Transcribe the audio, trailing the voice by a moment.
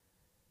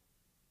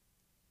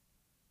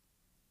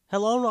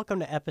Hello and welcome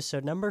to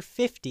episode number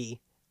 50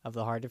 of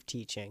The Heart of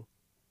Teaching.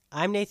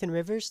 I'm Nathan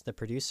Rivers, the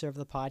producer of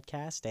the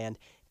podcast, and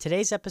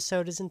today's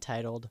episode is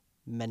entitled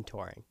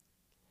Mentoring.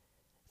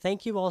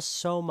 Thank you all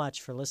so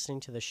much for listening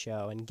to the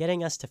show and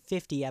getting us to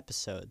 50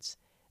 episodes,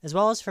 as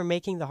well as for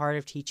making The Heart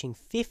of Teaching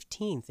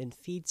 15th in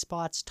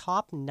FeedSpot's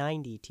top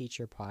 90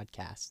 teacher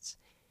podcasts.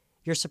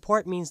 Your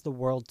support means the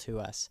world to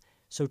us,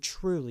 so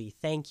truly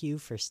thank you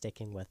for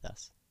sticking with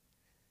us.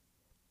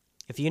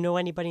 If you know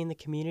anybody in the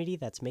community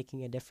that's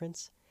making a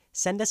difference,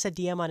 send us a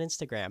DM on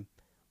Instagram.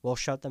 We'll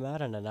shout them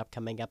out on an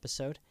upcoming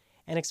episode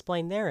and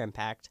explain their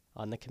impact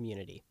on the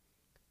community.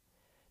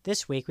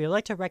 This week, we would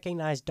like to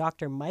recognize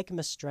Dr. Mike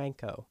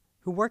Mastranko,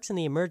 who works in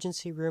the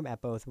emergency room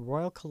at both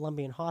Royal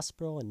Columbian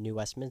Hospital in New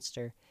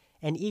Westminster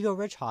and Eagle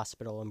Ridge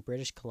Hospital in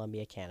British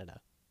Columbia, Canada.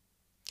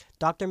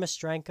 Dr.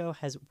 Mastranko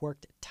has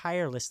worked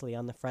tirelessly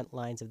on the front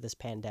lines of this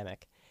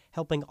pandemic,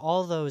 helping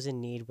all those in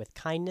need with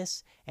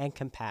kindness and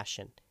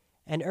compassion,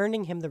 and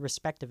earning him the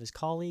respect of his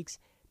colleagues,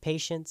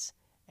 patients,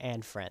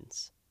 and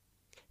friends.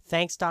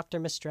 Thanks, Dr.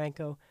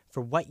 Mastranko,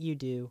 for what you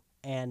do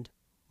and,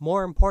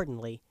 more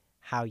importantly,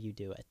 how you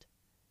do it.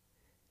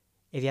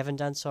 If you haven't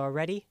done so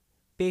already,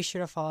 be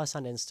sure to follow us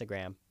on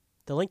Instagram.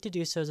 The link to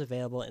do so is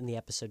available in the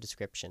episode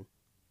description.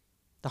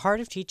 The Heart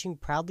of Teaching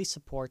proudly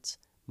supports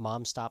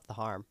Mom Stop the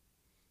Harm.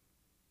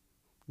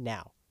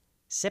 Now,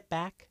 sit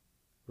back,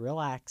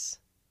 relax,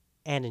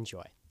 and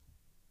enjoy.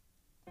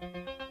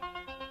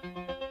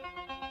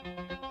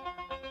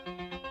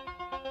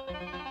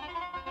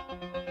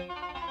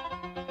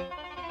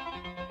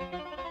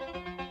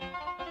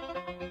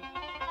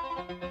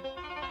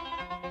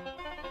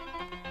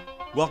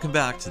 Welcome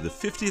back to the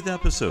 50th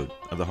episode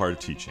of The Heart of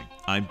Teaching.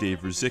 I'm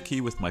Dave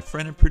Ruzicki with my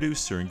friend and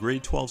producer and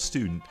grade 12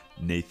 student,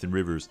 Nathan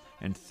Rivers,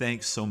 and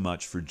thanks so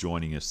much for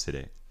joining us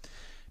today.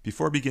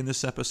 Before I begin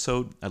this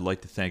episode, I'd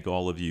like to thank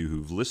all of you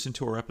who've listened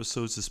to our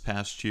episodes this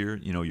past year.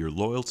 Your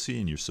loyalty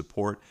and your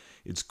support,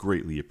 it's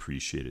greatly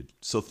appreciated.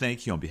 So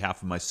thank you on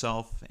behalf of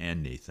myself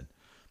and Nathan.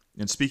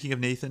 And speaking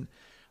of Nathan,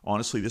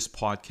 honestly, this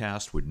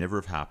podcast would never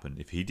have happened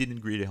if he didn't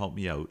agree to help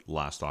me out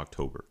last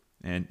October.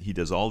 And he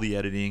does all the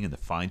editing and the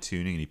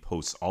fine-tuning, and he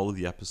posts all of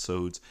the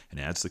episodes and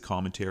adds the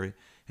commentary,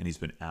 and he's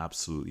been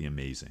absolutely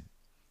amazing.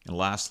 And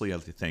lastly, I'd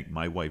like to thank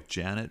my wife,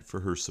 Janet,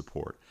 for her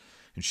support.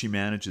 And she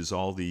manages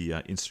all the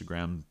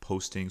Instagram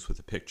postings with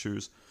the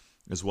pictures,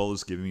 as well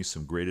as giving me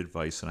some great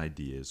advice and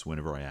ideas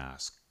whenever I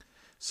ask.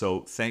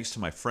 So thanks to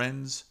my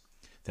friends,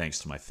 thanks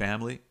to my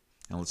family,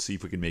 and let's see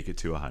if we can make it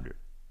to 100.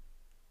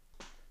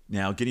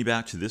 Now, getting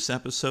back to this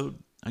episode,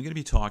 I'm going to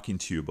be talking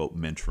to you about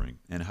mentoring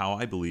and how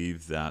I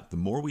believe that the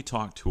more we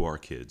talk to our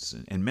kids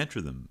and mentor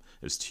them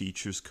as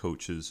teachers,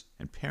 coaches,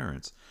 and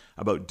parents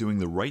about doing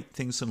the right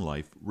things in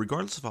life,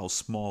 regardless of how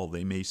small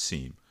they may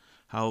seem,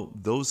 how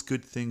those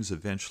good things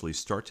eventually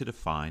start to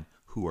define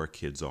who our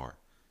kids are.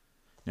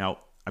 Now,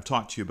 I've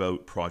talked to you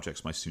about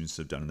projects my students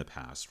have done in the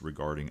past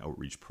regarding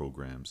outreach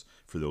programs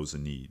for those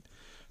in need.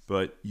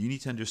 But you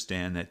need to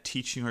understand that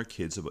teaching our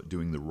kids about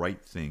doing the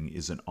right thing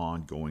is an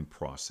ongoing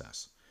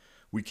process.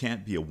 We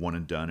can't be a one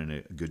and done and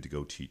a good to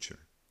go teacher.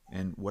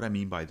 And what I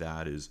mean by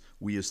that is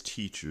we as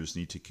teachers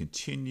need to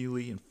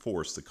continually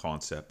enforce the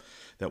concept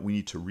that we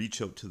need to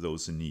reach out to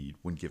those in need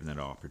when given that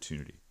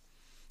opportunity.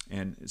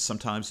 And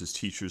sometimes as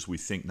teachers, we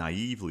think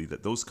naively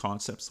that those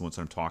concepts, the ones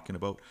I'm talking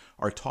about,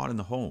 are taught in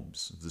the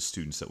homes of the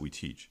students that we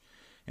teach.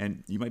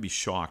 And you might be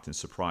shocked and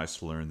surprised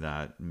to learn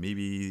that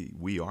maybe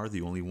we are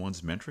the only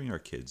ones mentoring our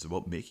kids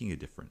about making a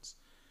difference.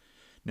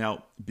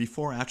 Now,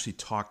 before I actually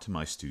talk to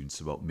my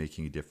students about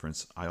making a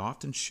difference, I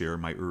often share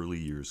my early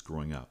years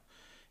growing up.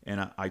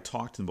 And I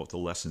talk to them about the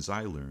lessons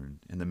I learned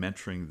and the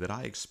mentoring that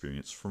I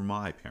experienced from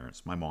my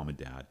parents, my mom and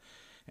dad,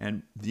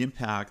 and the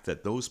impact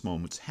that those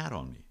moments had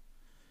on me.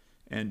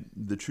 And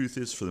the truth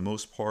is, for the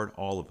most part,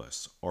 all of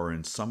us are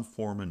in some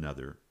form or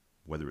another,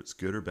 whether it's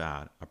good or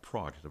bad, a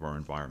product of our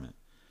environment.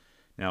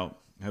 Now,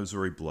 I was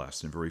very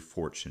blessed and very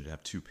fortunate to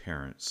have two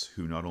parents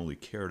who not only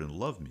cared and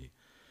loved me,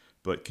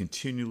 but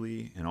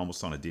continually and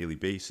almost on a daily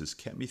basis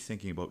kept me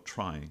thinking about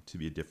trying to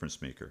be a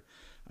difference maker.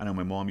 I know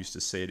my mom used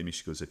to say to me,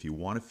 she goes, if you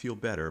want to feel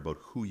better about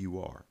who you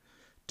are,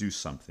 do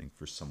something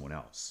for someone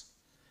else.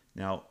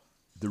 Now,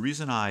 the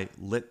reason I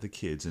let the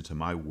kids into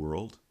my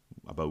world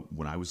about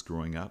when I was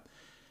growing up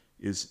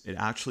is it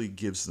actually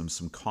gives them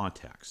some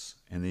context,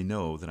 and they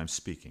know that I'm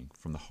speaking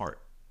from the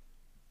heart.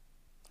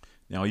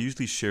 Now, I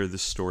usually share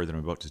this story that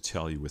I'm about to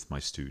tell you with my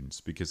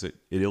students because it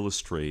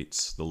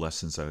illustrates the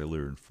lessons that I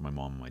learned from my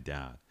mom and my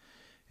dad.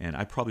 And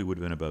I probably would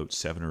have been about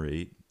 7 or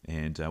 8,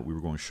 and we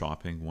were going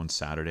shopping one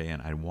Saturday, and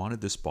I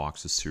wanted this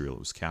box of cereal. It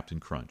was Captain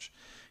Crunch,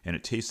 and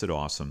it tasted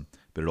awesome,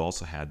 but it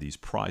also had these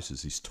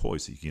prizes, these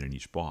toys that you get in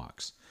each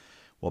box.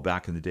 Well,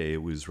 back in the day,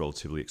 it was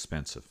relatively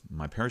expensive.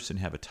 My parents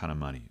didn't have a ton of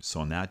money, so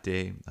on that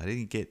day, I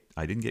didn't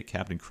get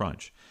Captain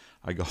Crunch.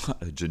 I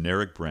got a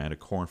generic brand of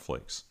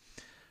cornflakes.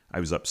 I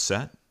was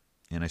upset,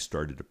 and I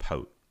started to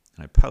pout,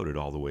 and I pouted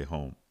all the way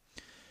home.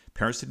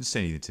 Parents didn't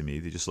say anything to me;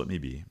 they just let me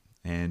be.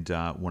 And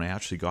when I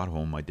actually got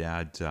home, my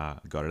dad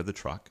got out of the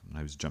truck, and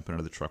I was jumping out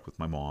of the truck with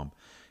my mom,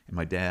 And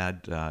my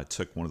dad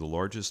took one of the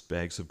largest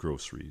bags of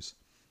groceries,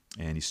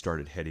 and he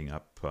started heading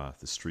up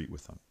the street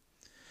with them.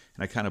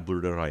 And I kind of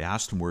blurted out, I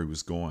asked him where he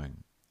was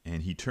going.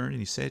 And he turned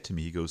and he said to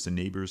me, he goes, the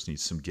neighbors need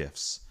some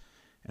gifts.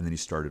 And then he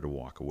started to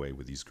walk away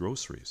with these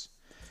groceries.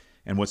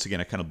 And once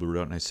again, I kind of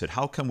blurted out and I said,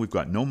 how come we've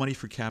got no money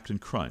for Captain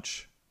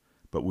Crunch,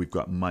 but we've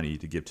got money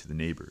to give to the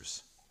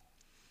neighbors?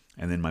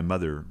 And then my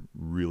mother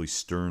really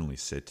sternly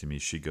said to me,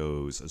 she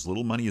goes, as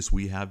little money as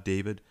we have,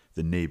 David,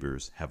 the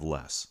neighbors have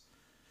less.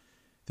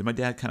 Then my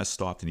dad kind of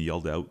stopped and he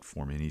yelled out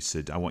for me and he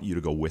said, I want you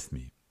to go with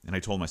me. And I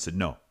told him, I said,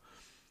 no.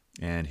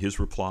 And his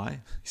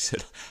reply, he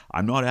said,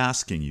 I'm not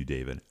asking you,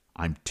 David,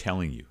 I'm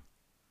telling you.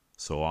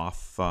 So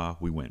off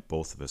we went,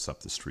 both of us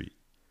up the street.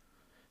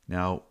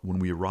 Now, when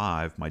we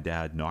arrived, my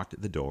dad knocked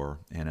at the door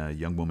and a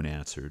young woman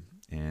answered,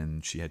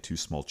 and she had 2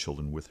 small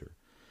children with her.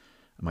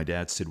 My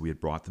dad said we had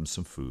brought them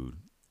some food,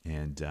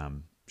 and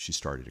she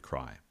started to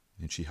cry,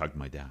 and she hugged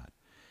my dad.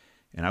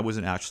 And I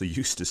wasn't actually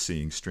used to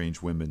seeing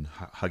strange women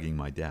hugging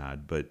my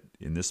dad, but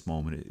in this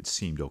moment, it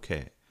seemed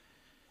okay.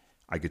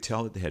 I could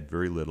tell that they had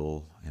very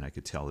little, and I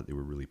could tell that they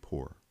were really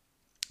poor.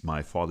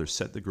 My father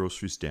set the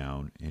groceries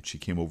down, and she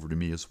came over to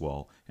me as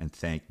well and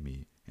thanked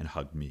me and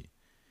hugged me.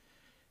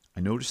 I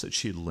noticed that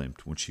she had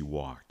limped when she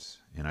walked,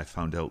 and I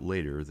found out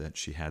later that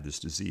she had this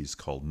disease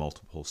called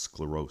multiple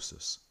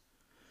sclerosis.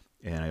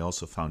 And I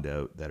also found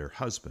out that her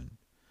husband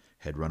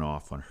had run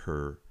off on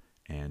her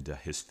and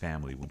his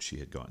family when she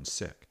had gotten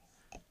sick.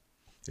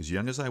 As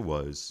young as I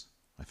was,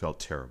 I felt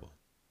terrible,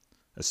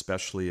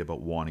 especially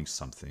about wanting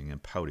something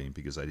and pouting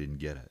because I didn't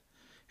get it.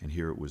 And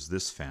here it was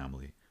this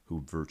family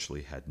who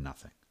virtually had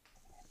nothing.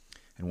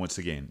 And once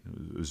again,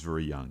 it was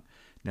very young.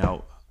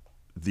 Now,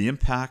 the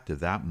impact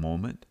of that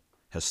moment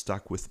has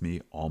stuck with me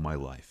all my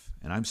life,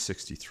 and I'm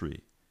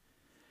 63.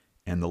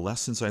 And the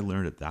lessons I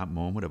learned at that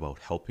moment about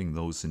helping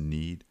those in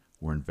need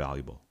were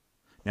invaluable.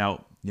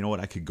 Now, you know what?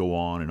 I could go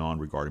on and on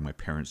regarding my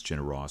parents'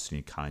 generosity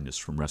and kindness,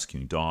 from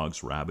rescuing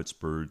dogs, rabbits,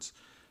 birds,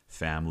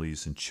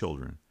 families, and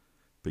children,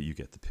 but you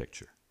get the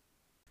picture.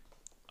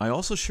 I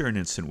also share an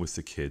incident with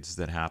the kids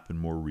that happened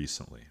more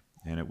recently,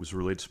 and it was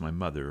related to my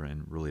mother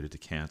and related to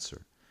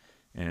cancer.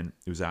 And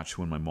it was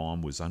actually when my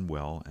mom was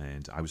unwell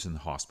and I was in the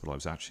hospital. I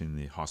was actually in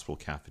the hospital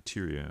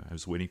cafeteria. I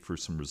was waiting for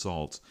some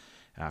results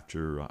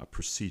after a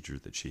procedure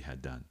that she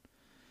had done.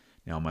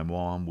 Now, my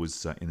mom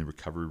was in the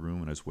recovery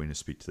room and I was waiting to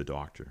speak to the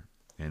doctor.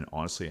 And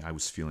honestly, I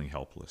was feeling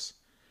helpless.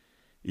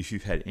 If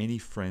you've had any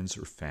friends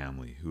or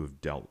family who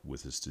have dealt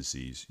with this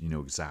disease, you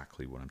know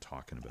exactly what I'm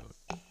talking about.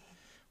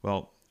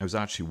 Well, I was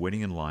actually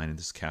waiting in line in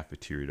this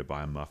cafeteria to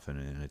buy a muffin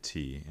and a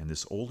tea, and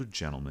this older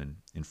gentleman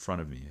in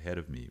front of me, ahead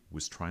of me,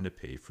 was trying to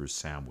pay for a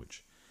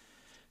sandwich.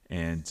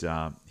 And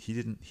he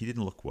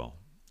didn't look well,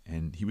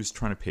 and he was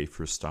trying to pay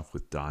for his stuff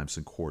with dimes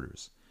and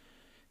quarters.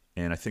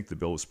 And I think the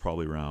bill was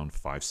probably around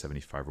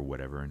 $5.75 or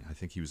whatever, and I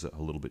think he was a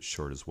little bit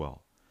short as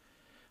well.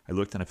 I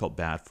looked and I felt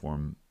bad for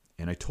him,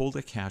 and I told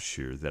the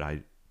cashier that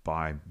I'd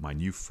buy my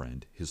new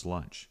friend his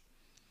lunch.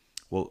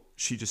 Well,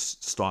 she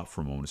just stopped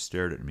for a moment and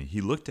stared at me.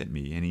 He looked at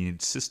me and he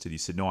insisted. He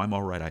said, no, I'm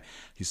all right.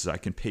 He says, I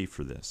can pay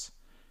for this.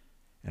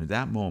 And at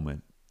that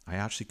moment, I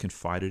actually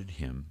confided in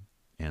him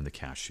and the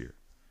cashier.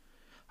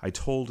 I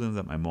told him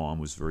that my mom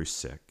was very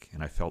sick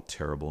and I felt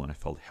terrible and I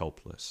felt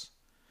helpless.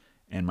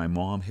 And my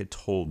mom had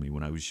told me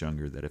when I was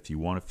younger that if you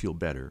want to feel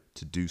better,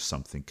 to do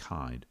something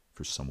kind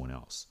for someone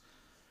else.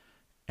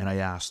 And I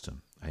asked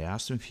him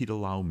if he'd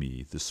allow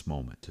me this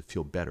moment to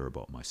feel better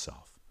about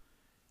myself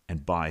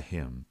and buy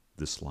him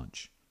this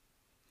lunch.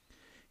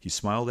 He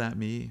smiled at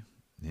me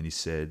and he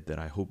said that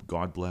I hope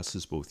God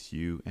blesses both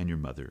you and your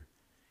mother.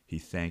 He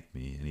thanked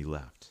me and he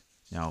left.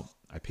 Now,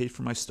 I paid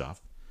for my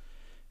stuff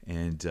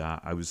and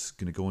I was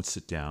going to go and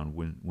sit down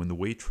when the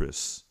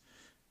waitress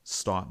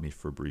stopped me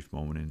for a brief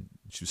moment and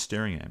she was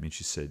staring at me and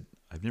she said,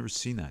 I've never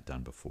seen that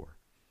done before.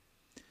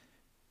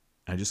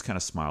 And I just kind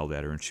of smiled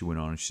at her and she went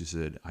on and she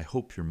said, I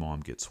hope your mom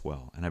gets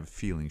well and I have a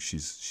feeling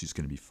she's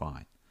going to be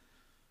fine.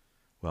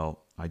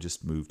 Well, I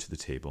just moved to the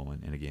table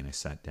and again I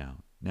sat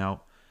down.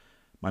 Now,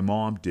 my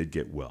mom did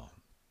get well.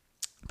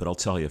 But I'll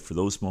tell you, for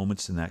those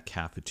moments in that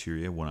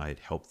cafeteria when I had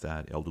helped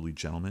that elderly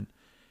gentleman,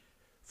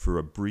 for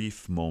a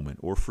brief moment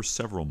or for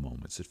several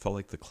moments, it felt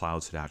like the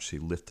clouds had actually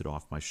lifted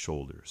off my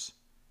shoulders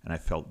and I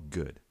felt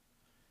good.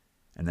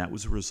 And that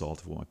was a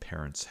result of what my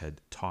parents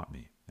had taught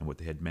me and what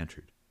they had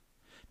mentored.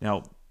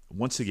 Now,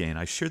 once again,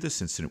 I share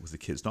this incident with the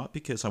kids, not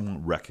because I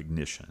want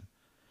recognition,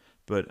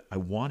 but I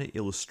want to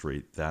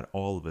illustrate that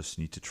all of us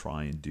need to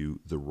try and do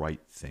the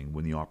right thing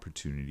when the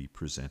opportunity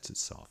presents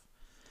itself.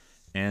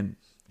 And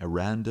a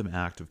random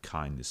act of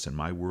kindness in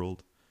my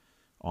world,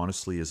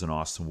 honestly, is an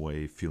awesome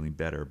way of feeling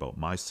better about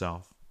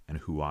myself and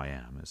who I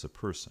am as a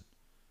person.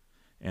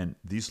 And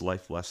these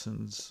life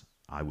lessons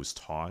I was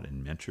taught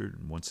and mentored,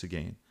 and once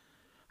again,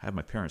 I have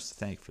my parents to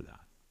thank for that.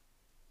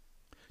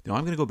 Now,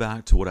 I'm going to go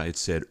back to what I had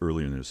said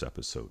earlier in this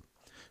episode.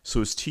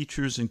 So as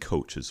teachers and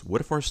coaches,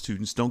 what if our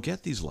students don't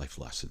get these life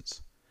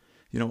lessons?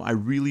 You know, I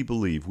really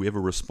believe we have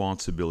a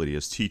responsibility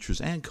as teachers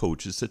and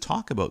coaches to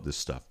talk about this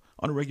stuff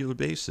on a regular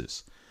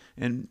basis.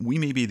 and we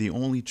may be the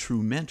only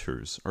true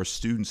mentors our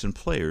students and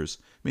players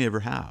may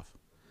ever have.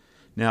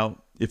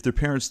 Now, if their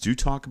parents do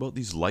talk about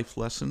these life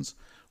lessons,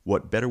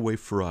 what better way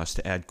for us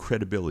to add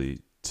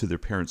credibility to their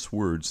parents'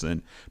 words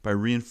than by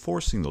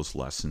reinforcing those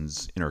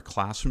lessons in our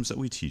classrooms that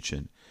we teach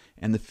in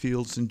and the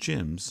fields and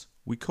gyms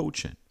we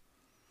coach in?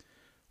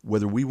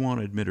 Whether we want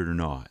to admit it or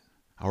not,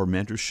 our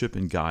mentorship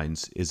and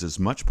guidance is as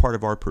much part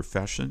of our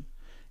profession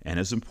and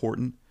as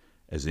important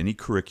as any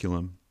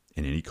curriculum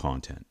and any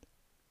content.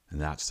 And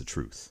that's the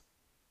truth.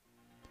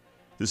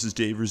 This is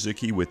Dave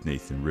Ruzicki with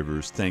Nathan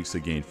Rivers. Thanks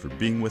again for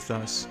being with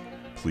us.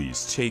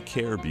 Please take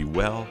care, be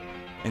well,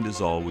 and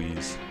as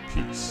always,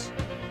 peace.